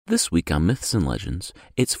This week on Myths and Legends,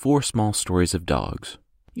 it's 4 small stories of dogs.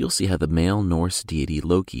 You'll see how the male Norse deity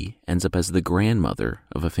Loki ends up as the grandmother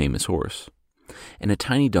of a famous horse. And a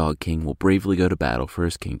tiny dog king will bravely go to battle for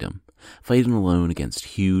his kingdom, fighting alone against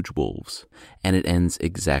huge wolves, and it ends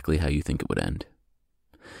exactly how you think it would end.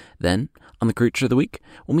 Then, on the Creature of the Week,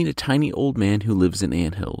 we'll meet a tiny old man who lives in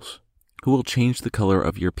anthills, who will change the color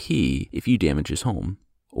of your pee if you damage his home,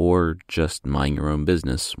 or just mind your own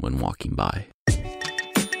business when walking by.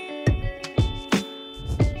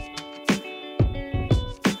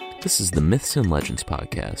 This is the Myths and Legends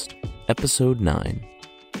Podcast, Episode 9,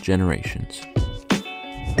 Generations.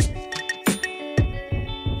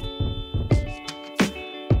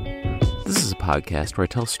 This is a podcast where I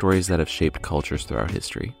tell stories that have shaped cultures throughout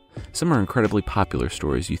history. Some are incredibly popular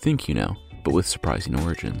stories you think you know, but with surprising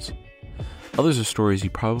origins. Others are stories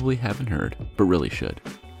you probably haven't heard, but really should.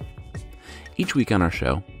 Each week on our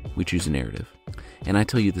show, we choose a narrative, and I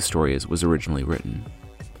tell you the story as it was originally written.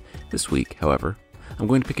 This week, however, I'm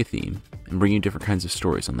going to pick a theme and bring you different kinds of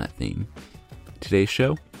stories on that theme. Today's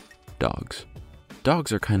show, dogs.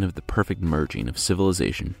 Dogs are kind of the perfect merging of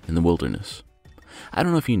civilization and the wilderness. I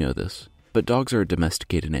don't know if you know this, but dogs are a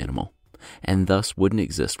domesticated animal, and thus wouldn't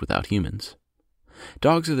exist without humans.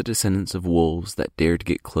 Dogs are the descendants of wolves that dared to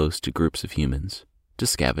get close to groups of humans, to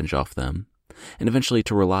scavenge off them, and eventually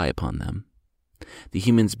to rely upon them. The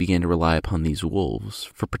humans began to rely upon these wolves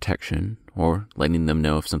for protection or letting them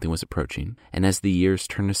know if something was approaching, and as the years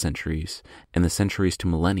turned to centuries and the centuries to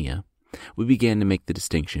millennia, we began to make the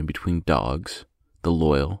distinction between dogs, the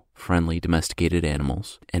loyal, friendly, domesticated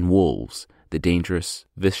animals, and wolves, the dangerous,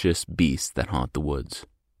 vicious beasts that haunt the woods.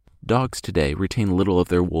 Dogs today retain little of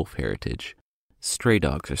their wolf heritage. Stray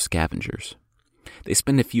dogs are scavengers. They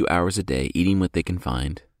spend a few hours a day eating what they can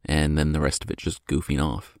find, and then the rest of it just goofing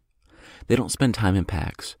off. They don't spend time in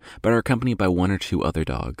packs, but are accompanied by 1 or 2 other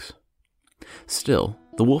dogs. Still,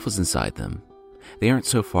 the wolf is inside them. They aren't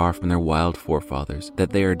so far from their wild forefathers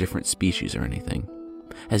that they are a different species or anything,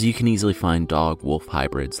 as you can easily find dog-wolf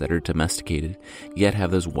hybrids that are domesticated, yet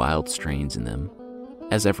have those wild strains in them.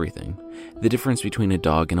 As everything, the difference between a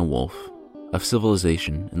dog and a wolf, of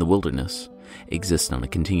civilization and the wilderness, exists on a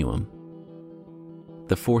continuum.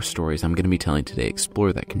 The 4 stories I'm going to be telling today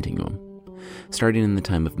explore that continuum, starting in the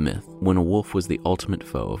time of myth, when a wolf was the ultimate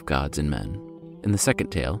foe of gods and men. In the second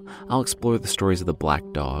tale, I'll explore the stories of the black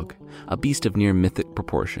dog, a beast of near mythic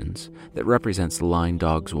proportions that represents the line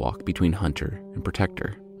dogs walk between hunter and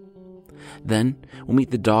protector. Then, we'll meet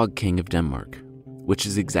the dog king of Denmark, which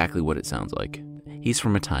is exactly what it sounds like. He's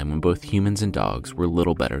from a time when both humans and dogs were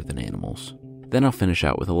little better than animals. Then I'll finish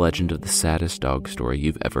out with a legend of the saddest dog story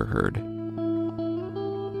you've ever heard.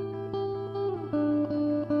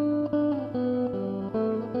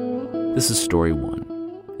 This is story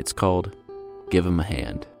 1. It's called Give 'Em a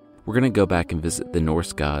Hand. We're going to go back and visit the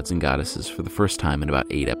Norse gods and goddesses for the first time in about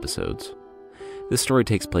 8 episodes. This story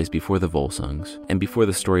takes place before the Volsungs, and before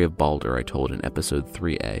the story of Balder I told in episode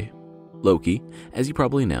 3a. Loki, as you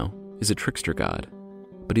probably know, is a trickster god,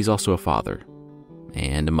 but he's also a father,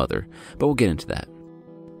 and a mother, but we'll get into that.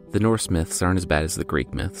 The Norse myths aren't as bad as the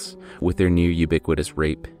Greek myths, with their near ubiquitous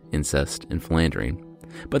rape, incest, and philandering,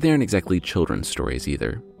 but they aren't exactly children's stories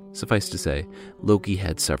either. Suffice to say, Loki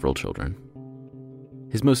had several children.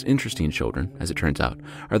 His most interesting children, as it turns out,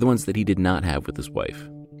 are the ones that he did not have with his wife.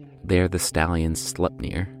 They are the stallions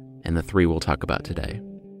Sleipnir, and the 3 we'll talk about today.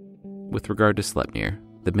 With regard to Sleipnir,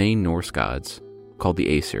 the main Norse gods, called the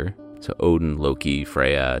Aesir, so Odin, Loki,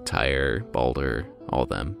 Freya, Tyr, Balder, all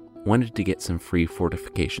them, wanted to get some free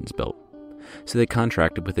fortifications built, so they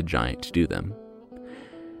contracted with a giant to do them.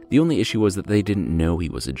 The only issue was that they didn't know he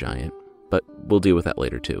was a giant, but we'll deal with that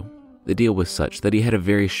later too. The deal was such that he had a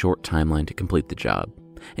very short timeline to complete the job,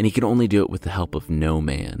 and he could only do it with the help of no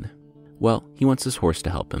man. Well, he wants his horse to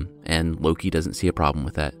help him, and Loki doesn't see a problem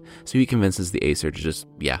with that, so he convinces the Aesir to just,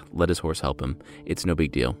 let his horse help him. It's no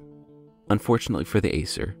big deal. Unfortunately for the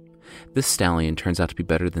Aesir, this stallion turns out to be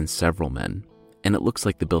better than several men, and it looks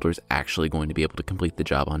like the builder's actually going to be able to complete the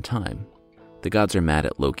job on time. The gods are mad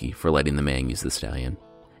at Loki for letting the man use the stallion,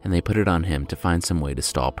 and they put it on him to find some way to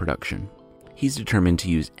stall production. He's determined to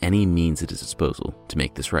use any means at his disposal to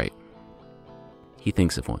make this right. He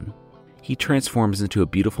thinks of one. He transforms into a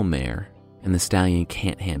beautiful mare, and the stallion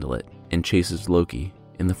can't handle it and chases Loki,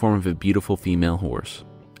 in the form of a beautiful female horse,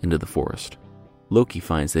 into the forest. Loki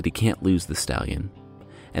finds that he can't lose the stallion,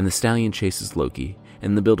 and the stallion chases Loki,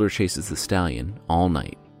 and the builder chases the stallion all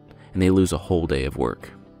night, and they lose a whole day of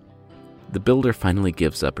work. The builder finally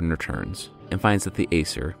gives up and returns, and finds that the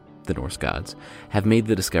Aesir, the Norse gods, have made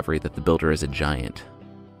the discovery that the builder is a giant.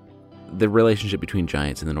 The relationship between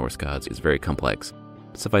giants and the Norse gods is very complex.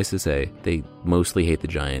 Suffice to say, they mostly hate the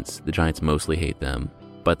giants mostly hate them,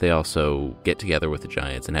 but they also get together with the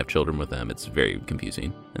giants and have children with them. It's very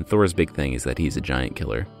confusing. And Thor's big thing is that he's a giant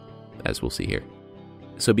killer, as we'll see here.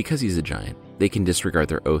 So because he's a giant, they can disregard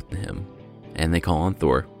their oath to him, and they call on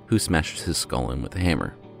Thor, who smashes his skull in with a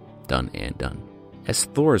hammer. Done and done. As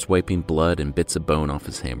Thor is wiping blood and bits of bone off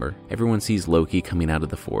his hammer, everyone sees Loki coming out of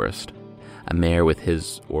the forest. A mare with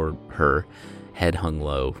his, or her, head hung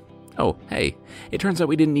low. Oh, hey, it turns out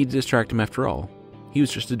we didn't need to distract him after all. He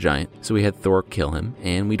was just a giant, so we had Thor kill him,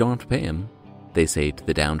 and we don't have to pay him, they say to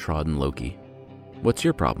the downtrodden Loki. What's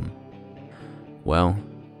your problem? Well,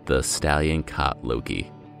 the stallion caught Loki,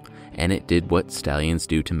 and it did what stallions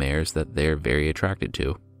do to mares that they're very attracted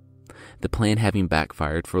to. The plan having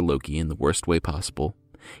backfired for Loki in the worst way possible,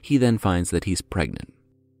 he then finds that he's pregnant.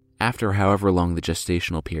 After however long the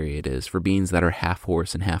gestational period is for beings that are half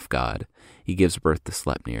horse and half god, he gives birth to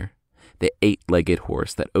Sleipnir, the 8-legged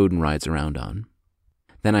horse that Odin rides around on.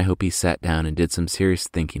 Then I hope he sat down and did some serious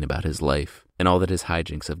thinking about his life and all that his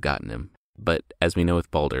hijinks have gotten him. But as we know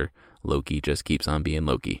with Balder, Loki just keeps on being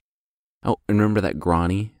Loki. Oh, and remember that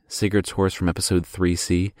Grani, Sigurd's horse from episode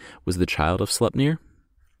 3C, was the child of Sleipnir?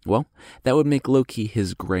 Well, that would make Loki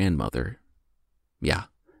his grandmother. Yeah,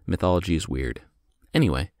 mythology is weird.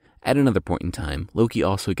 Anyway, at another point in time, Loki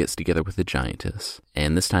also gets together with a giantess,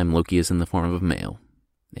 and this time Loki is in the form of a male.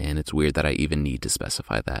 And it's weird that I even need to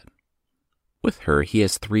specify that. With her, he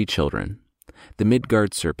has 3 children, the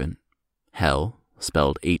Midgard serpent, Hel,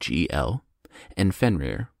 spelled Hel, and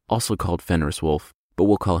Fenrir, also called Fenris Wolf, but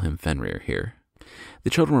we'll call him Fenrir here. The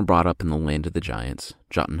children were brought up in the land of the giants,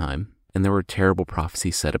 Jotunheim, and there were terrible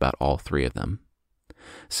prophecies said about all 3 of them.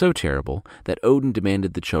 So terrible that Odin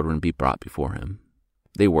demanded the children be brought before him.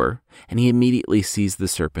 They were, and he immediately seized the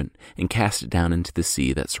serpent and cast it down into the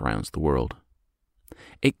sea that surrounds the world.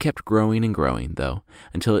 It kept growing and growing, though,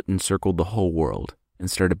 until it encircled the whole world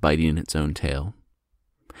and started biting its own tail.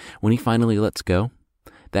 When he finally lets go,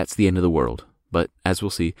 that's the end of the world, but as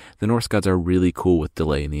we'll see, the Norse gods are really cool with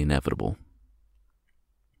delaying the inevitable.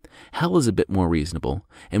 Hel is a bit more reasonable,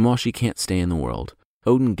 and while she can't stay in the world,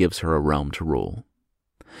 Odin gives her a realm to rule.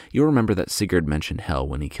 You'll remember that Sigurd mentioned Hel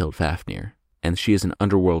when he killed Fafnir, and she is an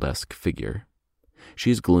underworld-esque figure.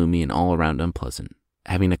 She is gloomy and all around unpleasant,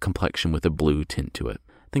 having a complexion with a blue tint to it.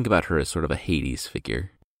 Think about her as sort of a Hades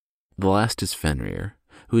figure. The last is Fenrir,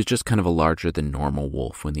 who is just kind of a larger-than-normal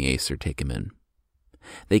wolf when the Aesir take him in.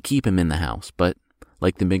 They keep him in the house, but,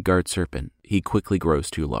 like the Midgard serpent, he quickly grows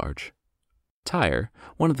too large. Tyr,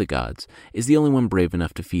 one of the gods, is the only one brave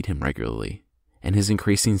enough to feed him regularly, and his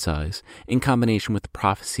increasing size, in combination with the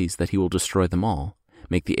prophecies that he will destroy them all,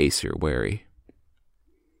 make the Aesir wary.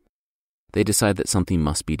 They decide that something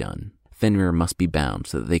must be done. Fenrir must be bound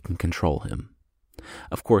so that they can control him.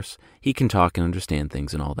 Of course, he can talk and understand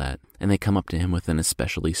things and all that, and they come up to him with an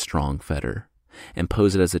especially strong fetter, and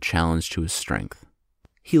pose it as a challenge to his strength.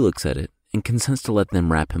 He looks at it, and consents to let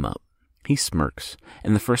them wrap him up. He smirks,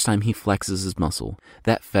 and the first time he flexes his muscle,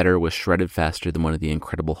 that fetter was shredded faster than one of the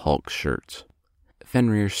Incredible Hulk's shirts.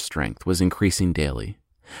 Fenrir's strength was increasing daily,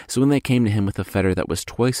 so when they came to him with a fetter that was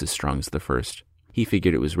twice as strong as the first, he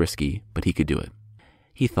figured it was risky, but he could do it.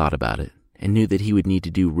 He thought about it, and knew that he would need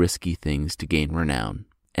to do risky things to gain renown,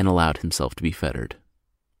 and allowed himself to be fettered.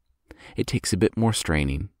 It takes a bit more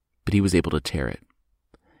straining, but he was able to tear it.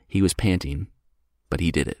 He was panting, but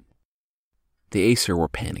he did it. The Aesir were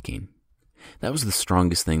panicking. That was the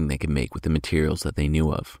strongest thing they could make with the materials that they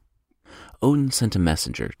knew of. Odin sent a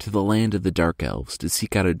messenger to the land of the Dark Elves to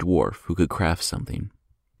seek out a dwarf who could craft something.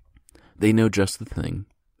 They know just the thing,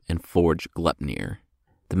 and forge Gleipnir.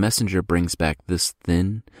 The messenger brings back this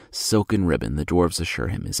thin, silken ribbon the dwarves assure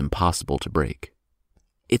him is impossible to break.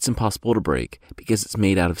 It's impossible to break because it's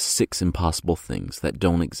made out of 6 impossible things that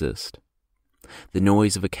don't exist. The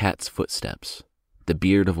noise of a cat's footsteps, the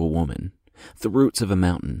beard of a woman, the roots of a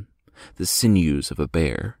mountain, the sinews of a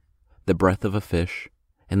bear, the breath of a fish,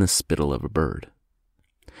 and the spittle of a bird.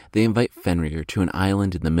 They invite Fenrir to an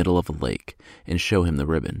island in the middle of a lake and show him the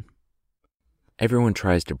ribbon. Everyone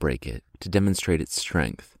tries to break it to demonstrate its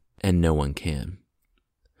strength, and no one can.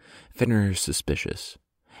 Fenrir is suspicious.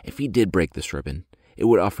 If he did break this ribbon, it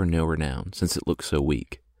would offer no renown since it looked so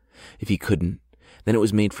weak. If he couldn't, then it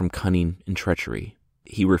was made from cunning and treachery.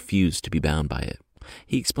 He refused to be bound by it.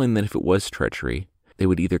 He explained that if it was treachery, they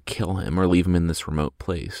would either kill him or leave him in this remote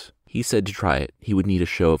place. He said to try it, he would need a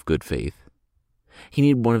show of good faith. He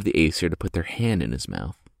needed one of the Aesir to put their hand in his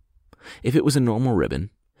mouth. If it was a normal ribbon,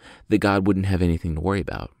 the god wouldn't have anything to worry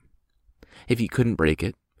about. If he couldn't break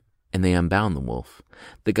it, and they unbound the wolf,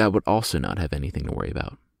 the god would also not have anything to worry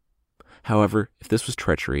about. However, if this was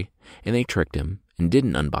treachery, and they tricked him and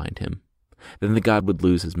didn't unbind him, then the god would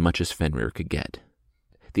lose as much as Fenrir could get.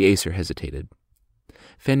 The Aesir hesitated.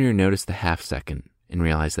 Fenrir noticed the half-second and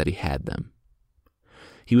realized that he had them.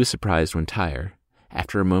 He was surprised when Tyr,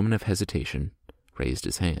 after a moment of hesitation, raised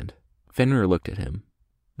his hand. Fenrir looked at him.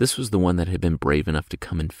 This was the one that had been brave enough to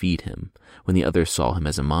come and feed him when the others saw him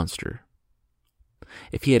as a monster.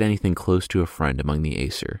 If he had anything close to a friend among the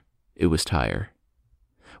Aesir, it was Tyr.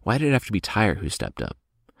 Why did it have to be Tyr who stepped up?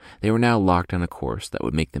 They were now locked on a course that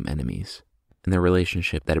would make them enemies, and their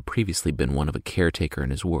relationship that had previously been one of a caretaker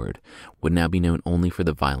and his ward would now be known only for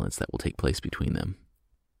the violence that will take place between them.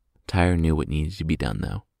 Tyr knew what needed to be done,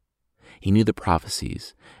 though. He knew the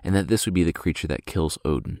prophecies, and that this would be the creature that kills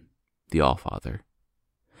Odin, the Allfather.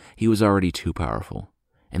 He was already too powerful,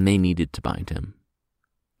 and they needed to bind him.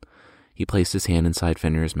 He placed his hand inside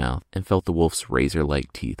Fenrir's mouth and felt the wolf's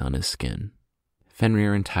razor-like teeth on his skin.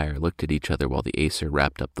 Fenrir and Tyr looked at each other while the Aesir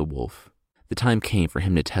wrapped up the wolf. The time came for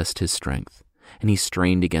him to test his strength, and he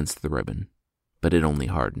strained against the ribbon, but it only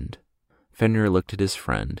hardened. Fenrir looked at his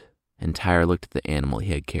friend, and Tyr looked at the animal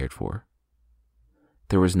he had cared for.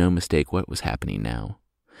 There was no mistake what was happening now,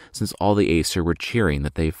 since all the Aesir were cheering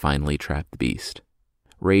that they finally trapped the beast.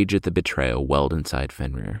 Rage at the betrayal welled inside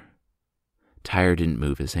Fenrir. Tyr didn't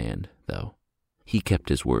move his hand, though. He kept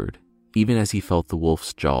his word, even as he felt the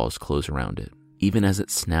wolf's jaws close around it, even as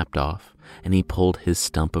it snapped off and he pulled his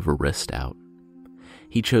stump of a wrist out.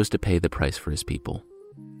 He chose to pay the price for his people.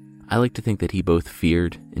 I like to think that he both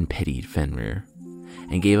feared and pitied Fenrir,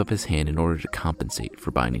 and gave up his hand in order to compensate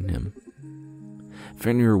for binding him.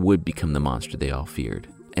 Fenrir would become the monster they all feared,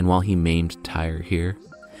 and while he maimed Tyr here,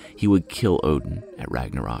 he would kill Odin at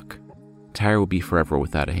Ragnarok. Tyr would be forever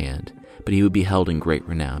without a hand, but he would be held in great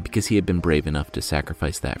renown because he had been brave enough to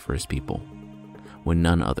sacrifice that for his people, when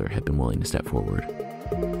none other had been willing to step forward.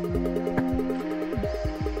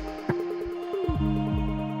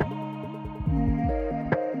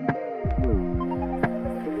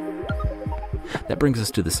 That brings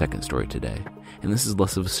us to the second story today, and this is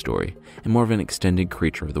less of a story and more of an extended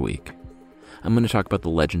creature of the week. I'm going to talk about the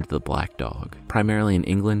legend of the Black Dog, primarily in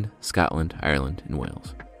England, Scotland, Ireland, and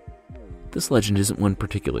Wales. This legend isn't one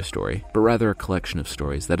particular story, but rather a collection of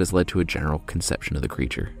stories that has led to a general conception of the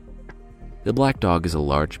creature. The Black Dog is a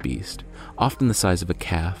large beast, often the size of a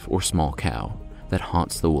calf or small cow, that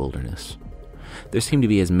haunts the wilderness. There seem to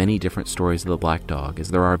be as many different stories of the Black Dog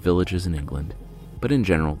as there are villages in England, but in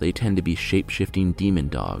general they tend to be shape-shifting demon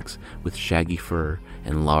dogs with shaggy fur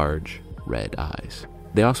and large, red eyes.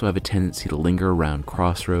 They also have a tendency to linger around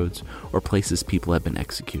crossroads or places people have been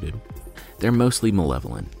executed. They're mostly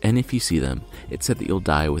malevolent, and if you see them, it's said that you'll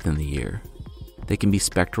die within the year. They can be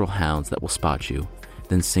spectral hounds that will spot you,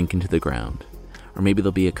 then sink into the ground, or maybe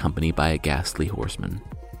they'll be accompanied by a ghastly horseman.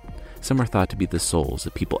 Some are thought to be the souls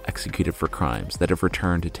of people executed for crimes that have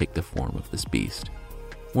returned to take the form of this beast.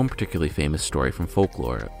 One particularly famous story from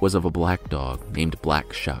folklore was of a black dog named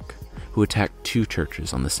Black Shuck, who attacked 2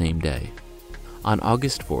 churches on the same day. On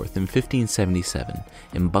August 4th in 1577,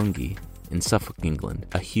 in Bungay, in Suffolk, England,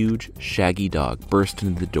 a huge, shaggy dog burst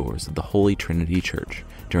into the doors of the Holy Trinity Church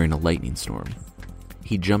during a lightning storm.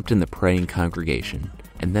 He jumped in the praying congregation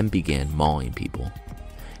and then began mauling people.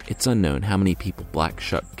 It's unknown how many people Black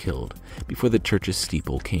Shuck killed before the church's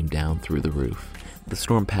steeple came down through the roof. The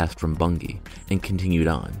storm passed from Bungay and continued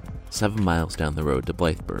on, 7 miles down the road to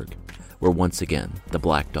Blythburgh, where once again the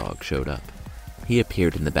Black Dog showed up. He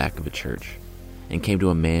appeared in the back of a church and came to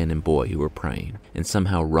a man and boy who were praying, and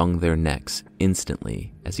somehow wrung their necks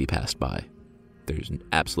instantly as he passed by. There's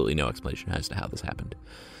absolutely no explanation as to how this happened.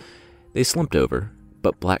 They slumped over,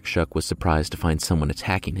 but Black Shuck was surprised to find someone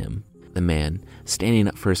attacking him. The man, standing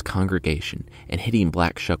up for his congregation and hitting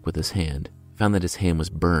Black Shuck with his hand, found that his hand was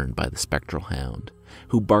burned by the spectral hound,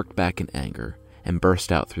 who barked back in anger and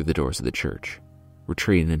burst out through the doors of the church,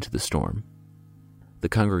 retreating into the storm. The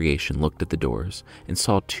congregation looked at the doors and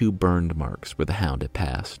saw 2 burned marks where the hound had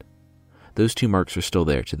passed. Those 2 marks are still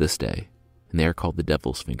there to this day, and they are called the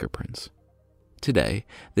Devil's Fingerprints. Today,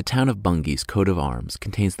 the town of Bungay's coat of arms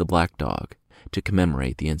contains the Black Dog to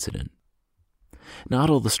commemorate the incident. Not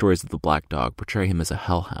all the stories of the Black Dog portray him as a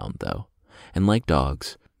hellhound, though, and like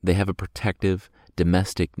dogs, they have a protective,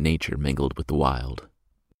 domestic nature mingled with the wild.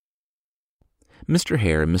 Mr.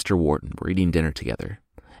 Hare and Mr. Wharton were eating dinner together,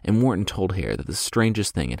 and Wharton told Hare that the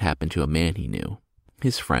strangest thing had happened to a man he knew.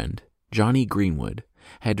 His friend, Johnny Greenwood,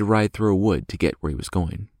 had to ride through a wood to get where he was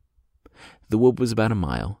going. The wood was about a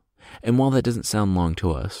mile, and while that doesn't sound long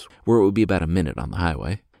to us, where it would be about a minute on the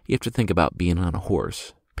highway, you have to think about being on a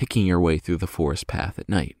horse, picking your way through the forest path at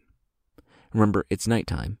night. Remember, it's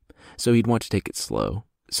nighttime, so he'd want to take it slow,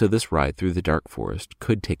 so this ride through the dark forest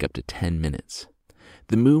could take up to 10 minutes.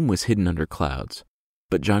 The moon was hidden under clouds,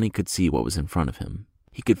 but Johnny could see what was in front of him.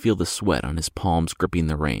 He could feel the sweat on his palms gripping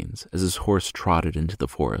the reins as his horse trotted into the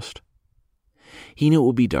forest. He knew it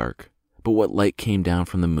would be dark, but what light came down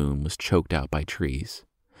from the moon was choked out by trees,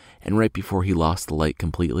 and right before he lost the light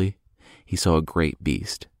completely, he saw a great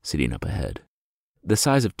beast sitting up ahead. The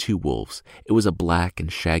size of 2 wolves, it was a black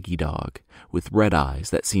and shaggy dog with red eyes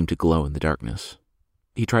that seemed to glow in the darkness.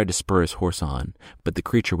 He tried to spur his horse on, but the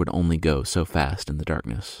creature would only go so fast in the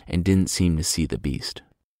darkness and didn't seem to see the beast.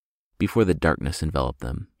 Before the darkness enveloped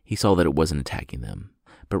them, he saw that it wasn't attacking them,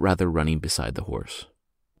 but rather running beside the horse.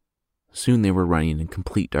 Soon they were running in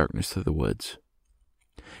complete darkness through the woods.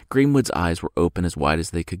 Greenwood's eyes were open as wide as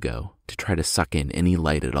they could go to try to suck in any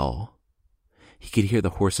light at all. He could hear the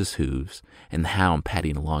horse's hooves and the hound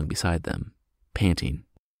padding along beside them, panting.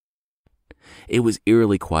 It was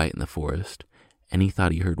eerily quiet in the forest, and he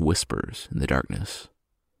thought he heard whispers in the darkness,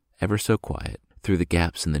 ever so quiet, through the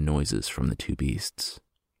gaps in the noises from the 2 beasts.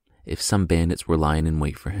 If some bandits were lying in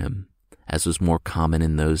wait for him, as was more common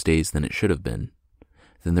in those days than it should have been,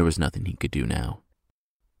 then there was nothing he could do now.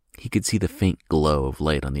 He could see the faint glow of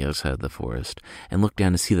light on the other side of the forest, and looked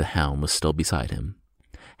down to see the hound was still beside him,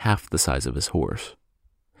 half the size of his horse.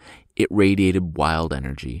 It radiated wild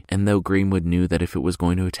energy, and though Greenwood knew that if it was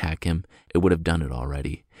going to attack him, it would have done it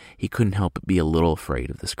already, he couldn't help but be a little afraid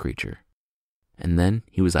of this creature. And then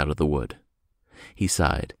he was out of the wood. He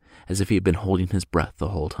sighed, as if he had been holding his breath the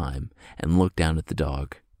whole time, and looked down at the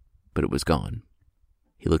dog, but it was gone.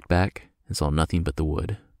 He looked back and saw nothing but the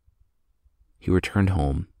wood. He returned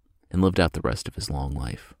home and lived out the rest of his long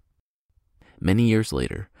life. Many years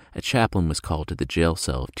later, a chaplain was called to the jail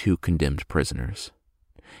cell of 2 condemned prisoners.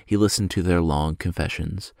 He listened to their long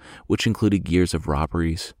confessions, which included years of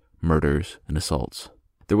robberies, murders, and assaults.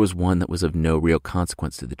 There was one that was of no real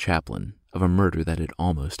consequence to the chaplain, of a murder that had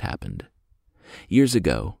almost happened. Years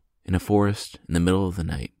ago, in a forest in the middle of the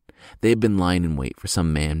night, they had been lying in wait for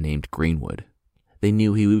some man named Greenwood. They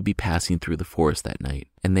knew he would be passing through the forest that night,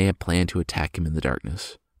 and they had planned to attack him in the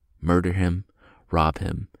darkness, murder him, rob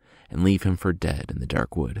him, and leave him for dead in the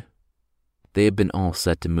dark wood. They had been all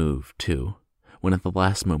set to move, too, when at the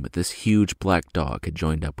last moment this huge black dog had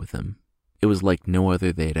joined up with them. It was like no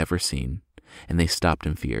other they had ever seen, and they stopped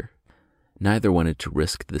in fear. Neither wanted to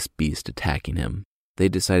risk this beast attacking him. They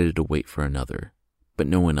decided to wait for another, but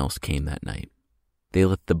no one else came that night. They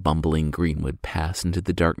let the bumbling Greenwood pass into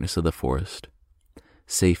the darkness of the forest,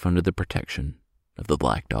 safe under the protection of the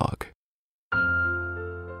black dog.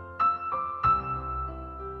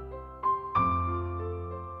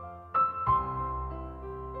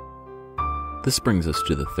 This brings us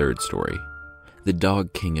to the 3rd story, the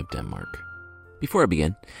Dog King of Denmark. Before I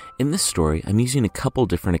begin, in this story, I'm using a couple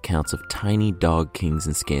different accounts of tiny dog kings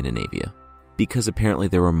in Scandinavia, because apparently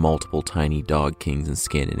there were multiple tiny dog kings in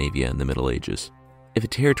Scandinavia in the Middle Ages. If a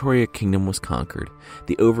territory or kingdom was conquered,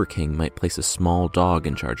 the overking might place a small dog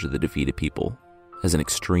in charge of the defeated people, as an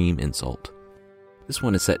extreme insult. This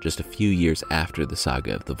one is set just a few years after the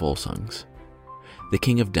saga of the Volsungs. The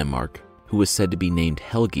king of Denmark, who was said to be named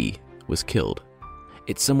Helgi, was killed.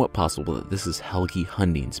 It's somewhat possible that this is Helgi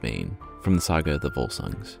Hundingsbane from the saga of the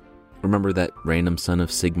Volsungs. Remember that random son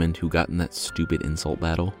of Sigmund who got in that stupid insult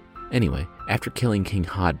battle? Anyway, after killing King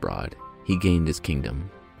Hodbrod, he gained his kingdom.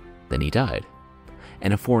 Then he died,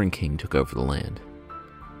 and a foreign king took over the land.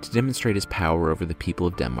 To demonstrate his power over the people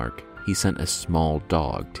of Denmark, he sent a small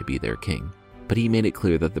dog to be their king. But he made it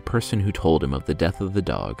clear that the person who told him of the death of the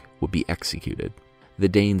dog would be executed. The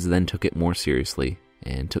Danes then took it more seriously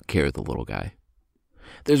and took care of the little guy.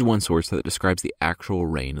 There's one source that describes the actual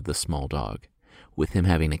reign of the small dog, with him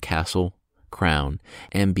having a castle, crown,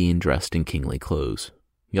 and being dressed in kingly clothes.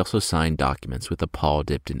 He also signed documents with a paw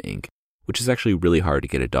dipped in ink, which is actually really hard to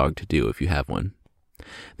get a dog to do if you have one.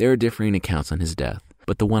 There are differing accounts on his death,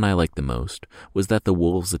 but the one I liked the most was that the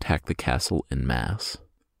wolves attacked the castle en masse.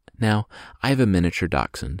 Now, I have a miniature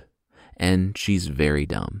dachshund, and she's very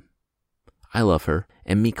dumb. I love her,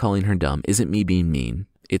 and me calling her dumb isn't me being mean,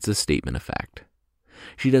 it's a statement of fact.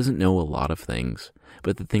 She doesn't know a lot of things,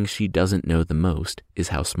 but the thing she doesn't know the most is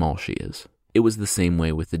how small she is. It was the same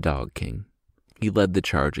way with the Dog King. He led the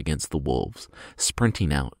charge against the wolves,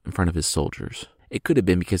 sprinting out in front of his soldiers. It could have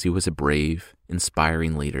been because he was a brave,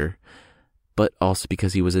 inspiring leader, but also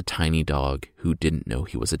because he was a tiny dog who didn't know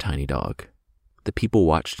he was a tiny dog. The people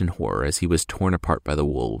watched in horror as he was torn apart by the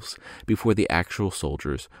wolves before the actual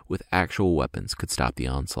soldiers with actual weapons could stop the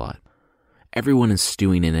onslaught. Everyone is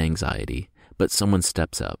stewing in anxiety, but someone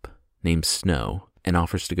steps up, named Snow, and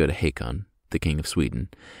offers to go to Hakon, the king of Sweden,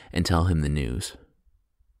 and tell him the news.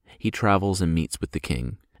 He travels and meets with the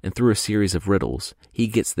king, and through a series of riddles, he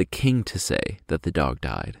gets the king to say that the dog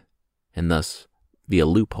died, and thus, via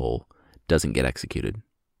loophole, doesn't get executed.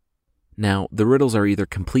 Now, the riddles are either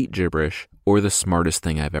complete gibberish or the smartest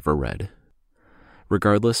thing I've ever read.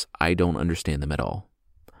 Regardless, I don't understand them at all.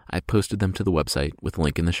 I posted them to the website with a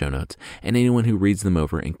link in the show notes, and anyone who reads them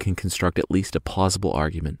over and can construct at least a plausible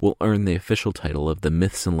argument will earn the official title of the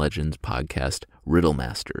Myths and Legends podcast, Riddle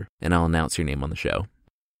Master, and I'll announce your name on the show.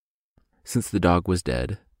 Since the dog was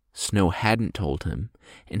dead, Snow hadn't told him,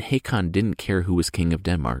 and Hakon didn't care who was king of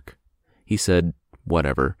Denmark. He said,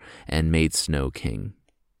 whatever, and made Snow king.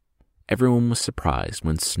 Everyone was surprised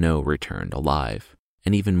when Snow returned alive,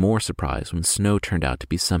 and even more surprised when Snow turned out to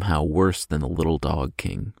be somehow worse than the little dog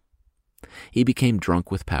king. He became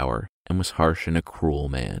drunk with power and was harsh and a cruel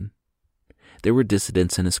man. There were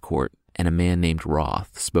dissidents in his court, and a man named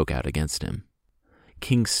Roth spoke out against him.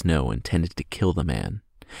 King Snow intended to kill the man,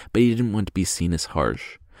 but he didn't want to be seen as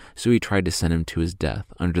harsh, so he tried to send him to his death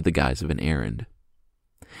under the guise of an errand.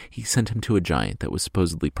 He sent him to a giant that was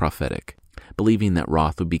supposedly prophetic, believing that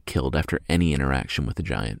Roth would be killed after any interaction with the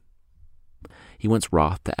giant. He wants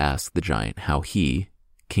Roth to ask the giant how he,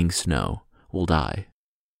 King Snow, will die.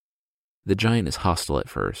 The giant is hostile at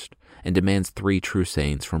first, and demands 3 true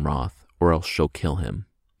sayings from Roth, or else she'll kill him.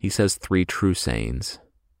 He says 3 true sayings,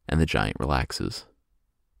 and the giant relaxes.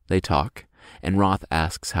 They talk, and Roth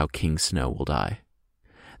asks how King Snow will die.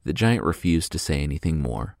 The giant refused to say anything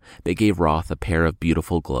more, but gave Roth a pair of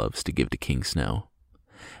beautiful gloves to give to King Snow.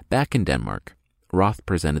 Back in Denmark, Roth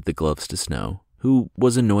presented the gloves to Snow, who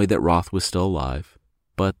was annoyed that Roth was still alive,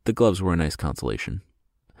 but the gloves were a nice consolation.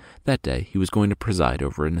 That day, he was going to preside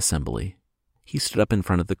over an assembly. He stood up in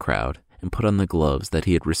front of the crowd and put on the gloves that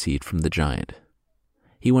he had received from the giant.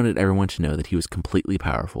 He wanted everyone to know that he was completely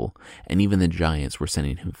powerful, and even the giants were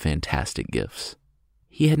sending him fantastic gifts.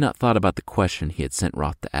 He had not thought about the question he had sent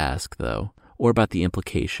Roth to ask, though, or about the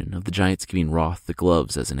implication of the giants giving Roth the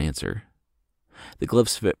gloves as an answer. The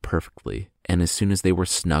gloves fit perfectly, and as soon as they were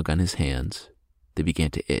snug on his hands, they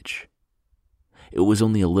began to itch. It was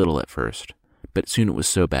only a little at first, but soon it was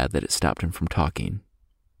so bad that it stopped him from talking.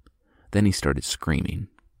 Then he started screaming.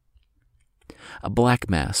 A black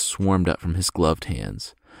mass swarmed up from his gloved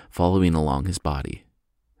hands, following along his body.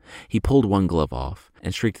 He pulled one glove off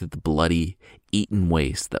and shrieked at the bloody, eaten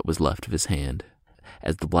waste that was left of his hand.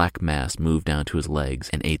 As the black mass moved down to his legs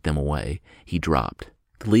and ate them away, he dropped.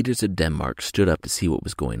 The leaders of Denmark stood up to see what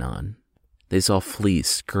was going on. They saw fleas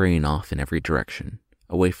scurrying off in every direction,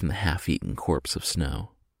 away from the half-eaten corpse of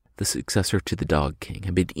Snow. The successor to the Dog King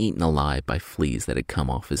had been eaten alive by fleas that had come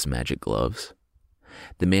off his magic gloves.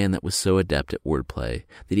 The man that was so adept at wordplay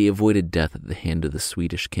that he avoided death at the hand of the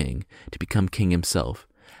Swedish king to become king himself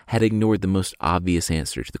had ignored the most obvious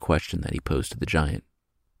answer to the question that he posed to the giant.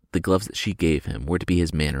 The gloves that she gave him were to be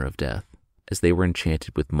his manner of death, as they were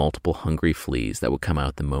enchanted with multiple hungry fleas that would come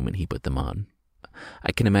out the moment he put them on.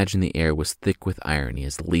 I can imagine the air was thick with irony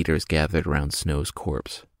as the leaders gathered around Snow's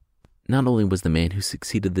corpse. Not only was the man who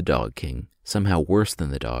succeeded the Dog King somehow worse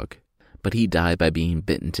than the dog, but he died by being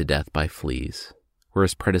bitten to death by fleas, where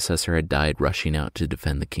his predecessor had died rushing out to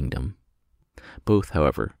defend the kingdom. Both,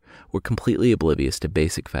 however, were completely oblivious to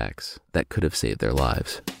basic facts that could have saved their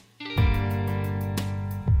lives.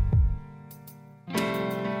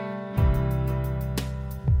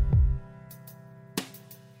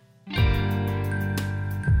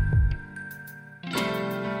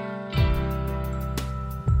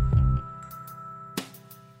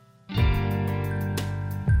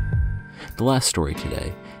 The last story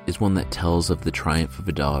today is one that tells of the triumph of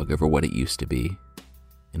a dog over what it used to be,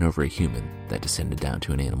 and over a human that descended down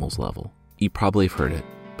to an animal's level. You probably have heard it,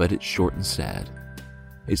 but it's short and sad.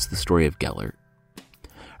 It's the story of Gelert.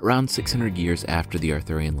 Around 600 years after the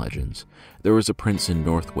Arthurian legends, there was a prince in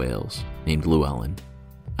North Wales named Llewellyn.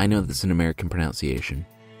 I know that's an American pronunciation,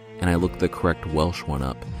 and I looked the correct Welsh one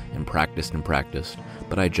up and practiced,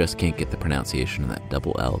 but I just can't get the pronunciation of that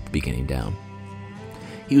double L at the beginning down.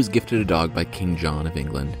 He was gifted a dog by King John of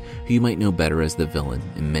England, who you might know better as the villain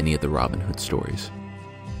in many of the Robin Hood stories.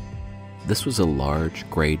 This was a large,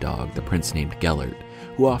 gray dog the prince named Gelert,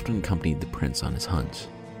 who often accompanied the prince on his hunts.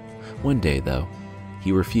 One day, though,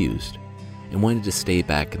 he refused and wanted to stay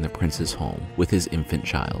back in the prince's home with his infant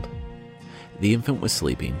child. The infant was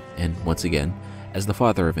sleeping, and once again, as the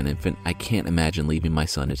father of an infant, I can't imagine leaving my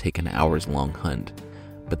son to take an hours-long hunt,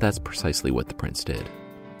 but that's precisely what the prince did.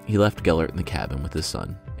 He left Gelert in the cabin with his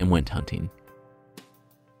son and went hunting.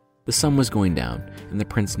 The sun was going down, and the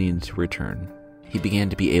prince needed to return. He began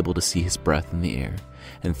to be able to see his breath in the air,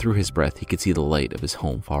 and through his breath he could see the light of his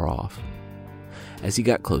home far off. As he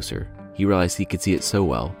got closer, he realized he could see it so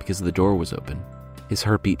well because the door was open, His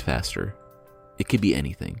heart beat faster. It could be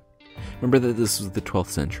anything. Remember that this was the 12th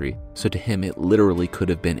century, so to him it literally could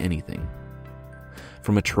have been anything.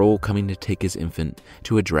 From a troll coming to take his infant,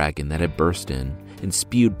 to a dragon that had burst in and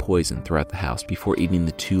spewed poison throughout the house before eating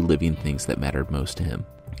the 2 living things that mattered most to him.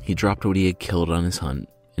 He dropped what he had killed on his hunt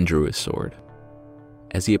and drew his sword.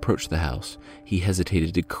 As he approached the house, he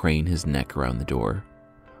hesitated to crane his neck around the door,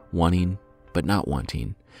 wanting, but not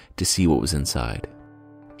wanting, to see what was inside.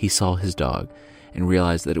 He saw his dog and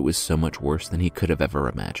realized that it was so much worse than he could have ever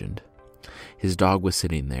imagined. His dog was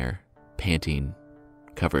sitting there, panting,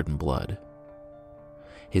 covered in blood.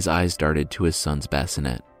 His eyes darted to his son's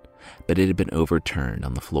bassinet, but it had been overturned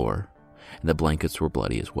on the floor, and the blankets were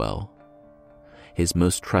bloody as well. His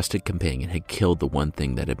most trusted companion had killed the one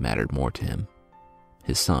thing that had mattered more to him,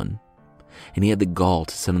 his son, and he had the gall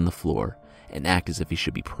to sit on the floor and act as if he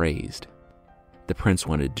should be praised. The prince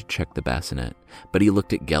wanted to check the bassinet, but he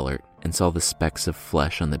looked at Gelert and saw the specks of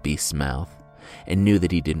flesh on the beast's mouth, and knew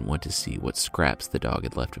that he didn't want to see what scraps the dog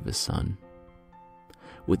had left of his son.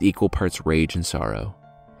 With equal parts rage and sorrow,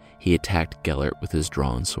 he attacked Gelert with his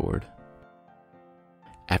drawn sword.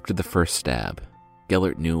 After the first stab,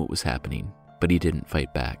 Gelert knew what was happening, but he didn't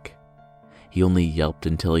fight back. He only yelped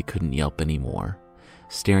until he couldn't yelp anymore,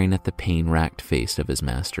 staring at the pain-racked face of his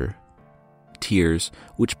master. Tears,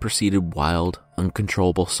 which preceded wild,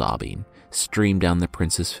 uncontrollable sobbing, streamed down the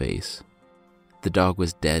prince's face. The dog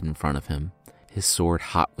was dead in front of him, his sword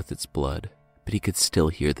hot with its blood, but he could still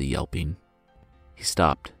hear the yelping. He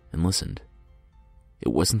stopped and listened.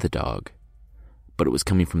 It wasn't the dog, but it was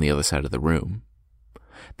coming from the other side of the room.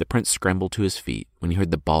 The prince scrambled to his feet when he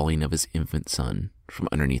heard the bawling of his infant son from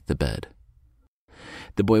underneath the bed.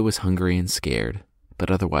 The boy was hungry and scared,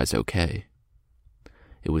 but otherwise okay.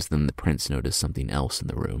 It was then the prince noticed something else in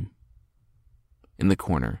the room. In the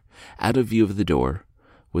corner, out of view of the door,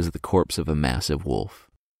 was the corpse of a massive wolf,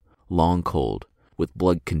 long cold, with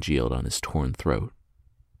blood congealed on his torn throat.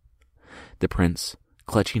 The prince,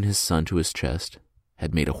 clutching his son to his chest,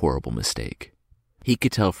 had made a horrible mistake. He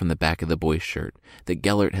could tell from the back of the boy's shirt that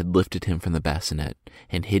Gelert had lifted him from the bassinet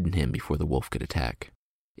and hidden him before the wolf could attack.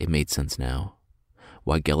 It made sense now,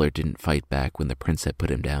 why Gelert didn't fight back when the prince had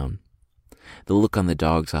put him down. The look on the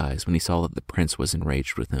dog's eyes when he saw that the prince was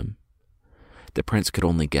enraged with him. The prince could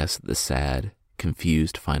only guess at the sad,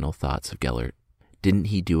 confused final thoughts of Gelert. Didn't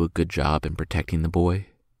he do a good job in protecting the boy?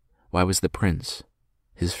 Why was the prince,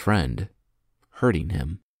 his friend, hurting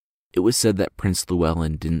him? It was said that Prince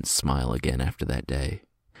Llewellyn didn't smile again after that day,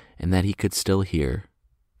 and that he could still hear,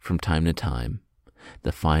 from time to time,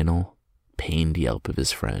 the final, pained yelp of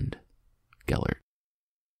his friend, Gelert.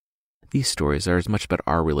 These stories are as much about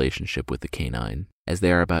our relationship with the canine as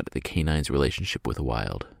they are about the canine's relationship with the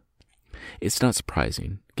wild. It's not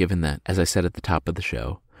surprising, given that, as I said at the top of the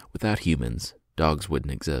show, without humans, dogs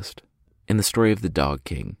wouldn't exist. In the story of the Dog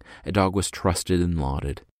King, a dog was trusted and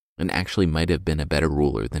lauded, and actually might have been a better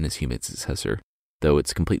ruler than his human successor, though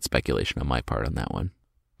it's complete speculation on my part on that one.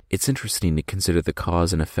 It's interesting to consider the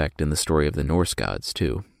cause and effect in the story of the Norse gods,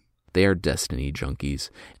 too. They are destiny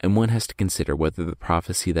junkies, and one has to consider whether the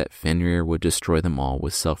prophecy that Fenrir would destroy them all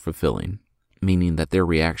was self-fulfilling, meaning that their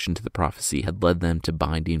reaction to the prophecy had led them to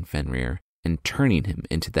binding Fenrir and turning him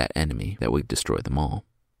into that enemy that would destroy them all.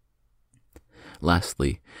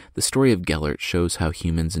 Lastly, the story of Gelert shows how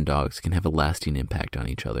humans and dogs can have a lasting impact on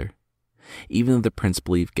each other. Even though the prince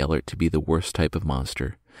believed Gelert to be the worst type of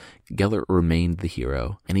monster, Gelert remained the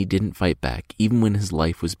hero, and he didn't fight back even when his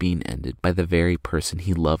life was being ended by the very person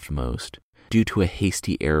he loved most, due to a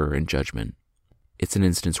hasty error in judgment. It's an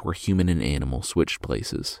instance where human and animal switched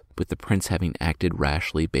places, with the prince having acted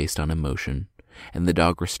rashly based on emotion, and the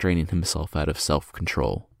dog restraining himself out of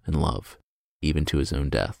self-control and love, even to his own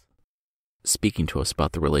death. Speaking to us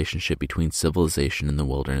about the relationship between civilization and the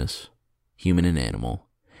wilderness, human and animal,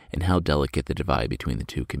 and how delicate the divide between the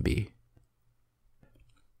two can be.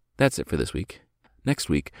 That's it for this week. Next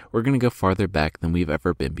week, we're going to go farther back than we've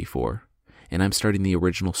ever been before, and I'm starting the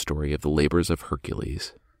original story of the labors of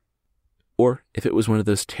Hercules. Or, if it was one of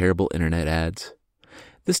those terrible internet ads,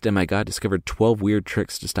 this demigod discovered 12 weird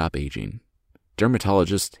tricks to stop aging.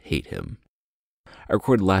 Dermatologists hate him. I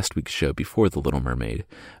recorded last week's show before The Little Mermaid,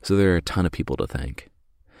 so there are a ton of people to thank.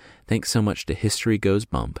 Thanks so much to History Goes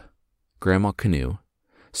Bump, Grandma Canoe,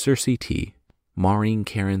 Cersei T, Maureen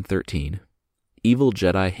Karen 13, Evil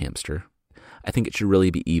Jedi Hamster. I think it should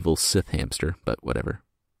really be Evil Sith Hamster, but whatever.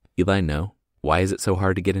 Eli No, Why Is It So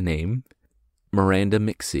Hard to Get a Name? Miranda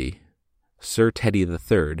McSee, Sir Teddy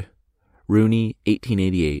III, Rooney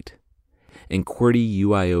 1888, and QWERTY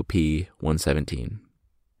UIOP 117.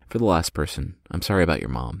 For the last person, I'm sorry about your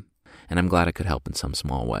mom, and I'm glad I could help in some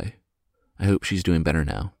small way. I hope she's doing better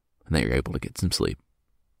now and that you're able to get some sleep.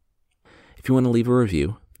 If you want to leave a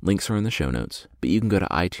review, links are in the show notes, but you can go to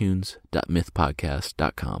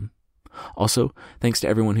itunes.mythpodcast.com. Also, thanks to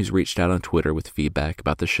everyone who's reached out on Twitter with feedback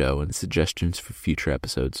about the show and suggestions for future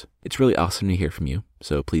episodes. It's really awesome to hear from you,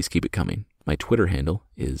 so please keep it coming. My Twitter handle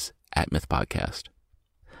is @mythpodcast.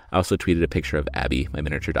 I also tweeted a picture of Abby, my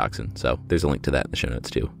miniature dachshund, so there's a link to that in the show notes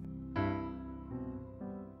too.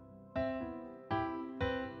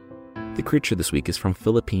 The creature this week is from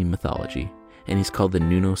Philippine mythology, and he's called the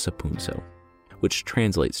Nuno Sapunso, which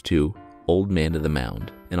translates to Old Man of the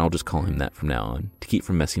Mound, and I'll just call him that from now on, to keep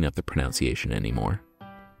from messing up the pronunciation anymore.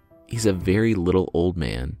 He's a very little old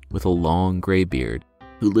man with a long gray beard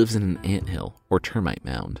who lives in an anthill or termite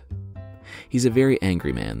mound. He's a very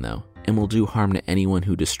angry man, though, and will do harm to anyone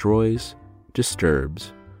who destroys,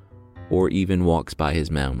 disturbs, or even walks by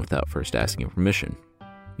his mound without first asking permission.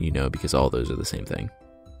 You know, because all those are the same thing.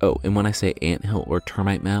 Oh, and when I say anthill or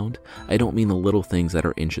termite mound, I don't mean the little things that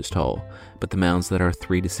are inches tall, but the mounds that are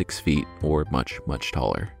 3 to 6 feet or much, much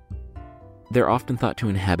taller. They're often thought to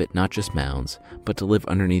inhabit not just mounds, but to live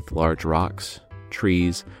underneath large rocks,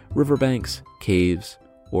 trees, riverbanks, caves,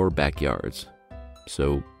 or backyards.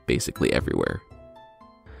 So basically everywhere.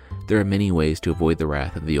 There are many ways to avoid the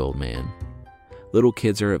wrath of the old man. Little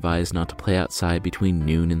kids are advised not to play outside between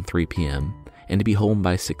noon and 3 p.m., and to be home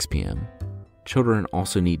by 6 p.m. Children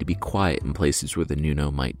also need to be quiet in places where the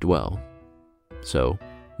Nuno might dwell. So,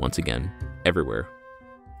 once again, everywhere.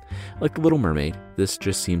 Like The Little Mermaid, this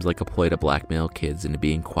just seems like a ploy to blackmail kids into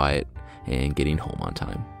being quiet and getting home on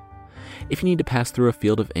time. If you need to pass through a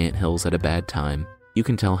field of anthills at a bad time, you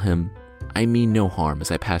can tell him, "I mean no harm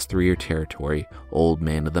as I pass through your territory, old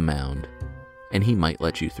man of the mound," and he might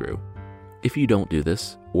let you through. If you don't do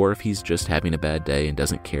this, or if he's just having a bad day and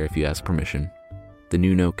doesn't care if you ask permission, the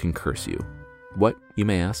Nuno can curse you. What, you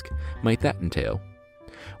may ask, might that entail?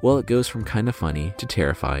 Well, it goes from kind of funny to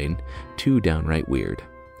terrifying to downright weird.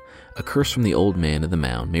 A curse from the old man of the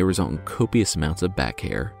mound may result in copious amounts of back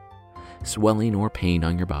hair, swelling or pain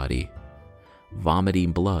on your body,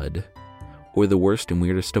 vomiting blood, or the worst and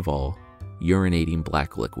weirdest of all, urinating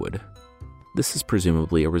black liquid. This is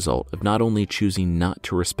presumably a result of not only choosing not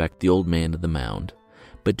to respect the old man of the mound,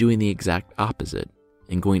 but doing the exact opposite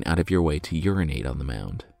and going out of your way to urinate on the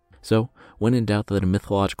mound. So, when in doubt that a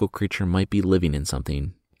mythological creature might be living in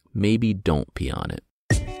something, maybe don't pee on it.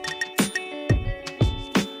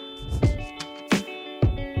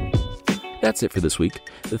 That's it for this week.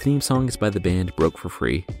 The theme song is by the band Broke for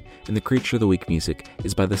Free, and the Creature of the Week music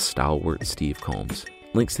is by the stalwart Steve Combs.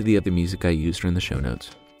 Links to the other music I used are in the show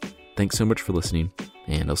notes. Thanks so much for listening,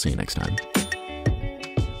 and I'll see you next time.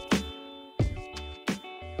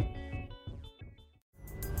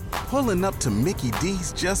 Pulling up to Mickey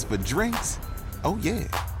D's just for drinks? Oh yeah,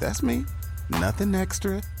 that's me. Nothing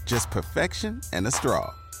extra, just perfection and a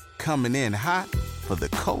straw. Coming in hot for the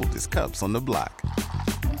coldest cups on the block.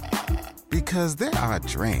 Because there are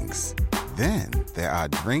drinks. Then there are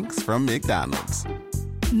drinks from McDonald's.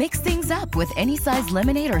 Mix things up with any size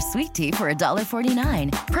lemonade or sweet tea for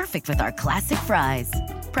 $1.49. Perfect with our classic fries.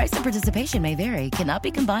 Price and participation may vary. Cannot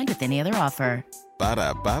be combined with any other offer.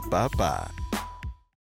 Ba-da-ba-ba-ba.